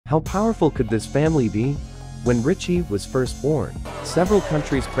How powerful could this family be? When Richie was first born, several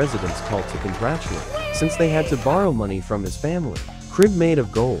countries' presidents called to congratulate, since they had to borrow money from his family. Crib made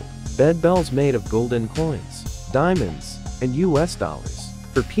of gold, bed bells made of golden coins, diamonds, and US dollars.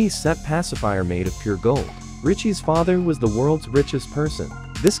 For peace set pacifier made of pure gold. Richie's father was the world's richest person.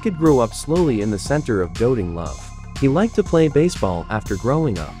 This kid grew up slowly in the center of doting love. He liked to play baseball after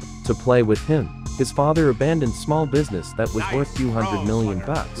growing up. To play with him, his father abandoned small business that was worth few $100 million.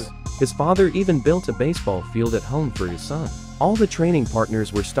 His father even built a baseball field at home for his son. All the training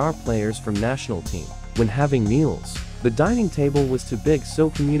partners were star players from national team. When having meals, the dining table was too big so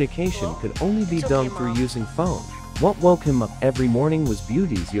communication could only be done through using phone. What woke him up every morning was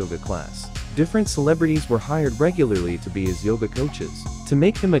Beauty's yoga class. Different celebrities were hired regularly to be his yoga coaches. To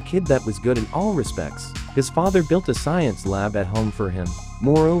make him a kid that was good in all respects, his father built a science lab at home for him.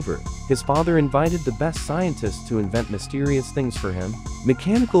 Moreover, his father invited the best scientists to invent mysterious things for him.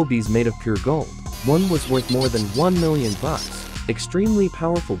 Mechanical bees made of pure gold. One was worth more than $1 million. Extremely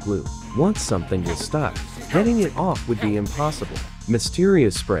powerful glue. Once something was stuck, getting it off would be impossible.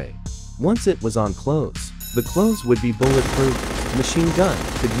 Mysterious spray. Once it was on clothes, the clothes would be bulletproof. Machine gun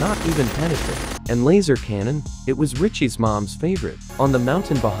could not even penetrate. And laser cannon, it was Richie's mom's favorite. On the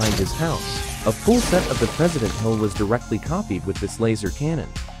mountain behind his house, a full set of the President Hill was directly copied with this laser cannon.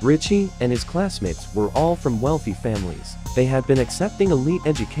 Richie and his classmates were all from wealthy families. They had been accepting elite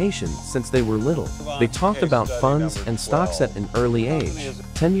education since they were little. They talked about funds and stocks at an early age.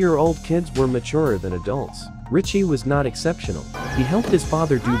 10-year-old kids were maturer than adults. Richie was not exceptional. He helped his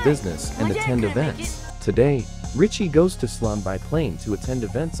father do business and attend events. Today, Richie goes to slum by plane to attend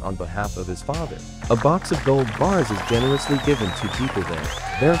events on behalf of his father. A box of gold bars is generously given to people there.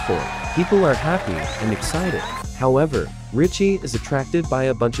 Therefore, people are happy and excited. However, Richie is attracted by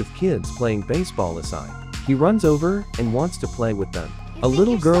a bunch of kids playing baseball aside. He runs over and wants to play with them. A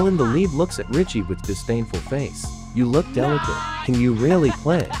little girl in the lead looks at Richie with disdainful face. "You look delicate. Can you really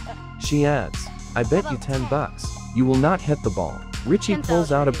play?" She adds, "I bet you $10. You will not hit the ball." Richie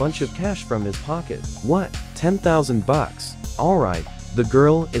pulls out a bunch of cash from his pocket. "What? $10,000? Alright." The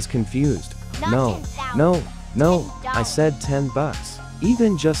girl is confused. No, I said $10.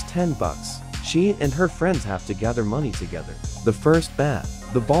 Even just $10. She and her friends have to gather money together. The first bat.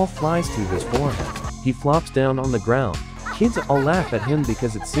 The ball flies to his forehead. He flops down on the ground. Kids all laugh at him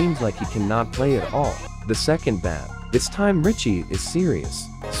because it seems like he cannot play at all. The second bat. This time Richie is serious.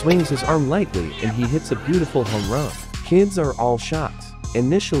 Swings his arm lightly and he hits a beautiful home run. Kids are all shocked.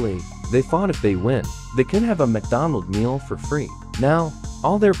 Initially, they thought if they win, they can have a McDonald's meal for free. Now,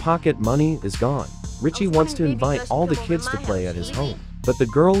 all their pocket money is gone. Richie wants to invite all the kids to play at his home. But the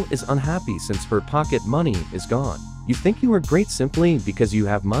girl is unhappy since her pocket money is gone. You think you are great simply because you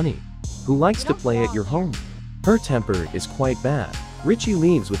have money. Who likes to play at your home? Her temper is quite bad. Richie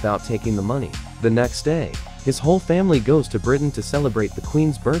leaves without taking the money. The next day, his whole family goes to Britain to celebrate the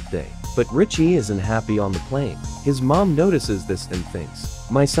Queen's birthday. But Richie isn't happy on the plane. His mom notices this and thinks,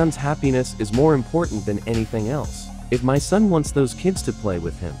 "My son's happiness is more important than anything else. If my son wants those kids to play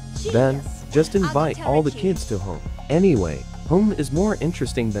with him, then just invite all the kids to home." Anyway, home is more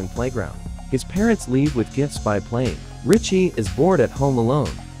interesting than playground. His parents leave with gifts by plane. Richie is bored at home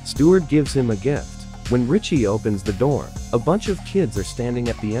alone. Steward gives him a gift. When Richie opens the door, a bunch of kids are standing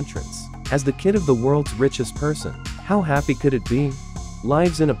at the entrance. As the kid of the world's richest person, how happy could it be?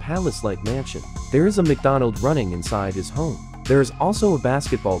 Lives in a palace-like mansion. There is a McDonald's running inside his home. There is also a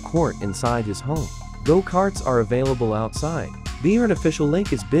basketball court inside his home. Go-karts are available outside. The artificial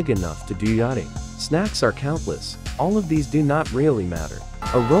lake is big enough to do yachting. Snacks are countless. All of these do not really matter.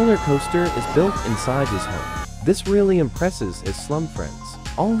 A roller coaster is built inside his home. This really impresses his slum friends.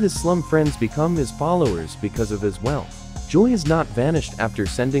 All his slum friends become his followers because of his wealth. Joy has not vanished after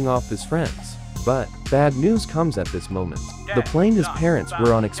sending off his friends. But bad news comes at this moment. The plane his parents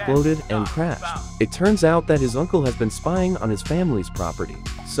were on exploded and crashed. It turns out that his uncle has been spying on his family's property.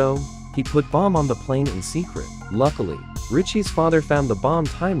 So, he put bomb on the plane in secret. Luckily, Richie's father found the bomb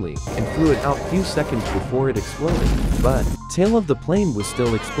timely and threw it out few seconds before it exploded. But, tail of the plane was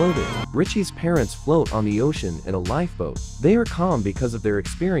still exploded. Richie's parents float on the ocean in a lifeboat. They are calm because of their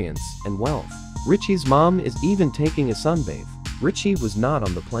experience and wealth. Richie's mom is even taking a sunbathe. Richie was not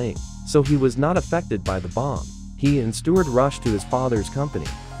on the plane, so he was not affected by the bomb. He and Stewart rush to his father's company.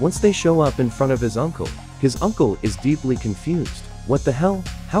 Once they show up in front of his uncle is deeply confused. What the hell?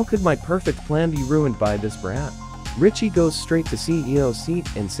 How could my perfect plan be ruined by this brat? Richie goes straight to CEO's seat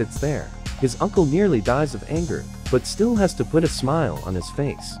and sits there. His uncle nearly dies of anger, but still has to put a smile on his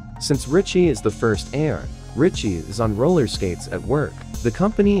face. Since Richie is the first heir, Richie is on roller skates at work. The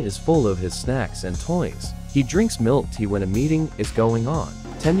company is full of his snacks and toys. He drinks milk tea when a meeting is going on.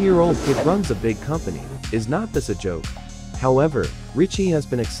 10-year-old kid runs a big company. Is not this a joke? However, Richie has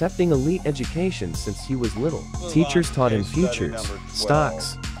been accepting elite education since he was little. Teachers taught him futures,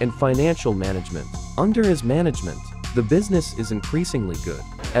 stocks, and financial management. Under his management, the business is increasingly good.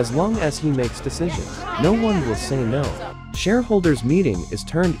 As long as he makes decisions, no one will say no. Shareholders meeting is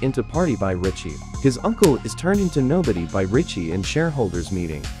turned into party by Richie. His uncle is turned into nobody by Richie in shareholders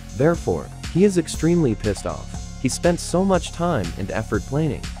meeting. Therefore, he is extremely pissed off. He spent so much time and effort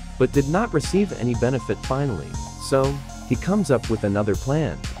planning, but did not receive any benefit finally. So, he comes up with another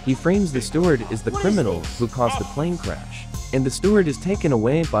plan. He frames the steward as the criminal who caused the plane crash, and the steward is taken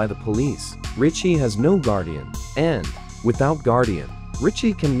away by the police. Richie has no guardian, and, without guardian,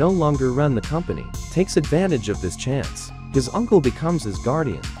 Richie can no longer run the company. Takes advantage of this chance. His uncle becomes his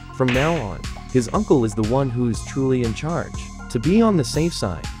guardian. From now on, his uncle is the one who is truly in charge. To be on the safe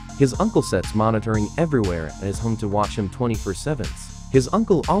side, his uncle sets monitoring everywhere at his home to watch him 24/7. His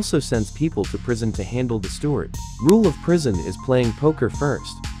uncle also sends people to prison to handle the steward. Rule of prison is playing poker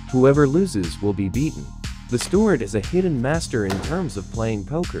first. Whoever loses will be beaten. The steward is a hidden master in terms of playing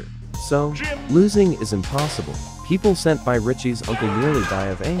poker. So, losing is impossible. People sent by Richie's uncle nearly die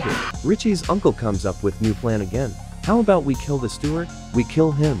of anger. Richie's uncle comes up with new plan again. How about we kill the steward? We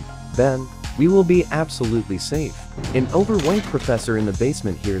kill him. Then, we will be absolutely safe. An overweight professor in the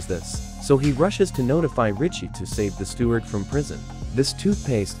basement hears this, so he rushes to notify Richie to save the steward from prison. This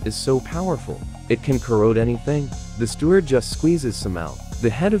toothpaste is so powerful, it can corrode anything. The steward just squeezes some out. The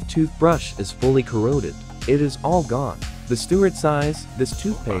head of toothbrush is fully corroded. It is all gone. The steward sighs, this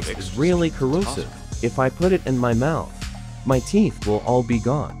toothpaste is really corrosive. If I put it in my mouth, my teeth will all be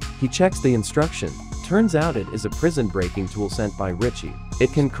gone. He checks the instruction. Turns out it is a prison breaking tool sent by Richie.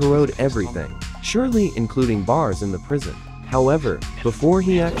 It can corrode everything, surely including bars in the prison. However, before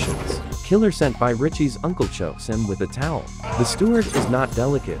he actions, killer sent by Richie's uncle chokes him with a towel. The steward is not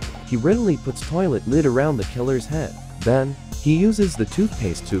delicate. He readily puts toilet lid around the killer's head. Then, he uses the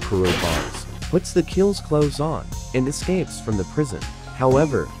toothpaste to corrode bars, puts the kill's clothes on, and escapes from the prison.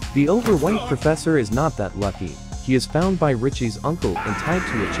 However, the overweight professor is not that lucky. He is found by Richie's uncle and tied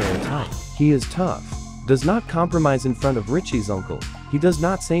to a chair tight. He is tough, does not compromise in front of Richie's uncle. He does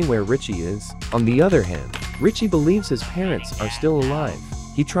not say where Richie is. On the other hand, Richie believes his parents are still alive.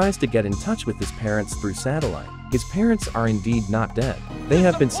 He tries to get in touch with his parents through satellite. His parents are indeed not dead. They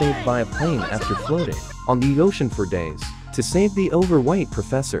have been saved by a plane after floating on the ocean for days. To save the overweight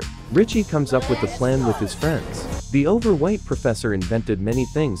professor, Richie comes up with a plan with his friends. The overweight professor invented many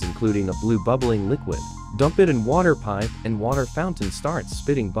things including a blue bubbling liquid. Dump it in water pipe and water fountain starts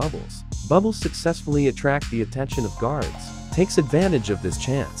spitting bubbles. Bubbles successfully attract the attention of guards. Takes advantage of this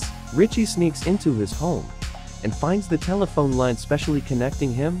chance. Richie sneaks into his home and finds the telephone line specially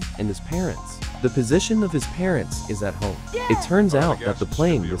connecting him and his parents. The position of his parents is at home. It turns out that the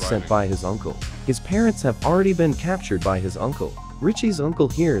plane was sent by his uncle. His parents have already been captured by his uncle. Richie's uncle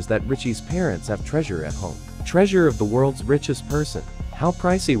hears that Richie's parents have treasure at home. Treasure of the world's richest person. How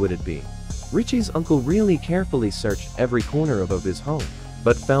pricey would it be? Richie's uncle really carefully searched every corner of his home,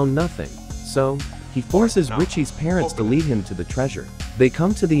 but found nothing. So, he forces Richie's parents to lead him to the treasure. They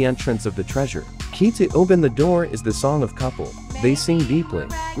come to the entrance of the treasure. Key to open the door is the song of couple. They sing deeply.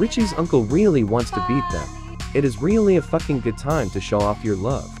 Richie's uncle really wants to beat them. It is really a fucking good time to show off your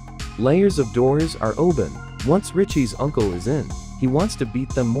love. Layers of doors are open. Once Richie's uncle is in, he wants to beat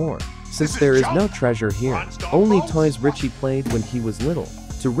them more. Since there is no treasure here, only toys Richie played when he was little.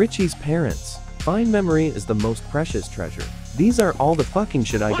 To Richie's parents, fine memory is the most precious treasure. These are all the fucking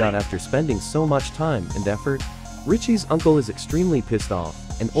shit I got after spending so much time and effort. Richie's uncle is extremely pissed off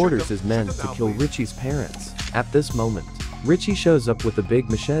and orders his men to kill Richie's parents. At this moment, Richie shows up with a big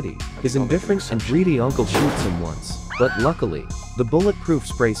machete. His indifferent and greedy uncle shoots him once, but luckily, the bulletproof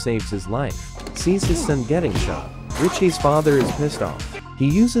spray saves his life. Sees his son getting shot. Richie's father is pissed off. He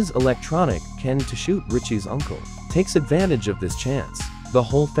uses electronic cannon to shoot Richie's uncle. Takes advantage of this chance. The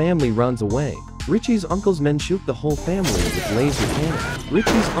whole family runs away. Richie's uncle's men shoot the whole family with laser cannon.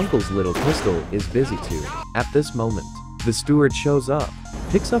 Richie's uncle's little pistol is busy too. At this moment, the steward shows up,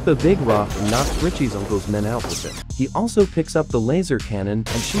 picks up a big rock and knocks Richie's uncle's men out with it. He also picks up the laser cannon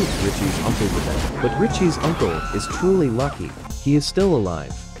and shoots Richie's uncle with it. But Richie's uncle is truly lucky. He is still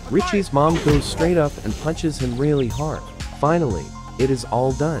alive. Richie's mom goes straight up and punches him really hard. Finally, it is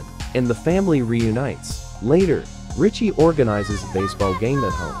all done, and the family reunites. Later, Richie organizes a baseball game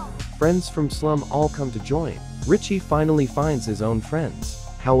at home. Friends from slum all come to join. Richie finally finds his own friends.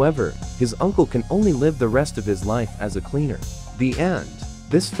 However, his uncle can only live the rest of his life as a cleaner. The end.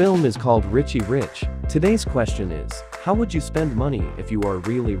 This film is called Richie Rich. Today's question is, how would you spend money if you are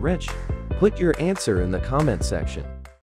really rich? Put your answer in the comment section.